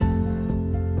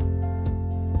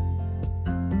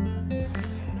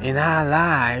In our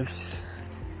lives,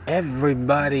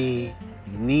 everybody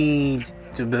needs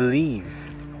to believe.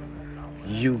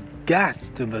 You got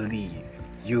to believe.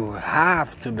 You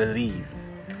have to believe.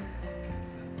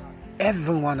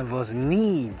 Every one of us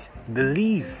needs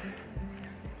belief.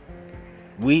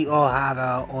 We all have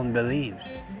our own beliefs.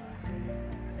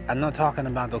 I'm not talking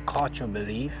about the cultural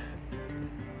belief.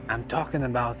 I'm talking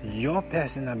about your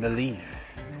personal belief.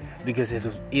 Because it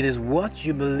is what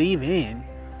you believe in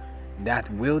that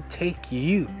will take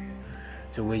you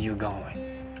to where you're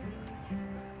going.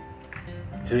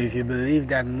 So if you believe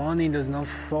that money does not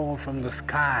fall from the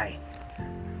sky,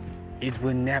 it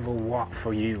will never work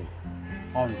for you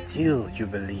until you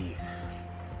believe.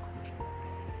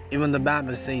 Even the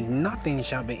Bible says nothing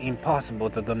shall be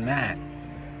impossible to the man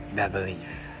that believes.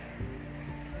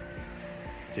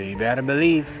 So you better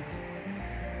believe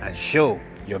and show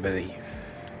your belief.